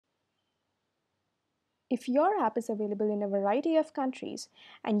If your app is available in a variety of countries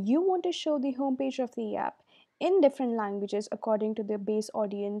and you want to show the homepage of the app in different languages according to the base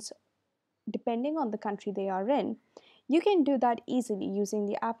audience, depending on the country they are in, you can do that easily using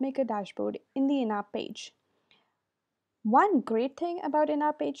the Appmaker dashboard in the in-app page. One great thing about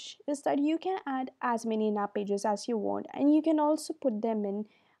in-app page is that you can add as many in-app pages as you want, and you can also put them in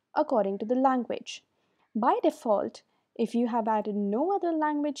according to the language. By default, if you have added no other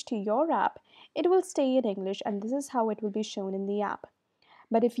language to your app, it will stay in English, and this is how it will be shown in the app.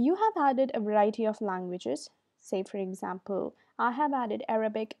 But if you have added a variety of languages, say for example, I have added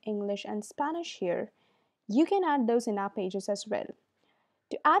Arabic, English, and Spanish here, you can add those in-app pages as well.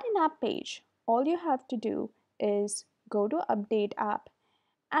 To add an app page, all you have to do is go to Update App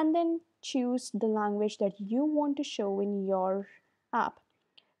and then choose the language that you want to show in your app.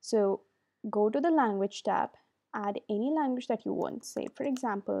 So go to the Language tab, add any language that you want. Say, for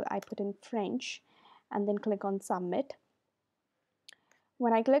example, I put in French and then click on Submit.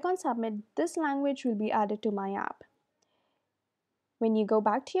 When I click on Submit, this language will be added to my app. When you go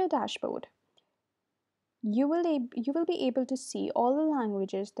back to your dashboard, you will be able to see all the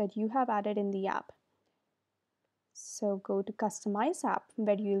languages that you have added in the app. So go to Customize App,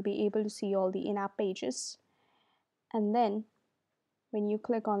 where you'll be able to see all the in-app pages. And then when you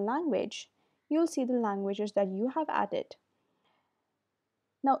click on Language, you'll see the languages that you have added.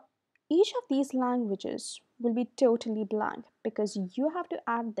 Now, each of these languages will be totally blank because you have to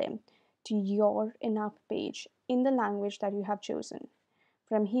add them to your in-app page in the language that you have chosen.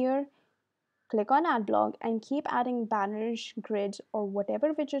 From here, click on Add Block and keep adding banners, grids, or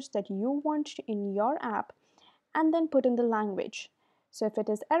whatever widgets that you want in your app, and then put in the language. So if it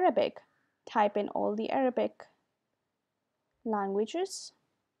is Arabic, type in all the Arabic languages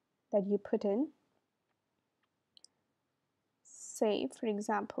that you put in. Say, for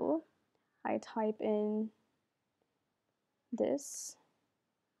example, I type in this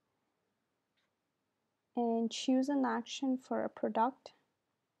and choose an action for a product.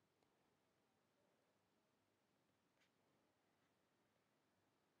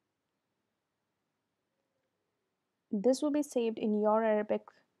 This will be saved in your Arabic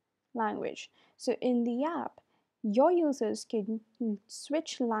language. So in the app, your users can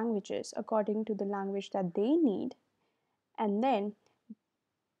switch languages according to the language that they need, and then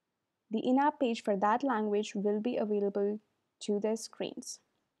the in-app page for that language will be available to their screens.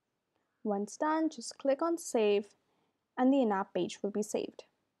 Once done, just click on Save and the in-app page will be saved.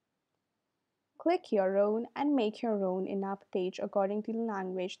 Click your own and make your own in-app page according to the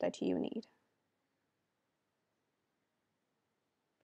language that you need.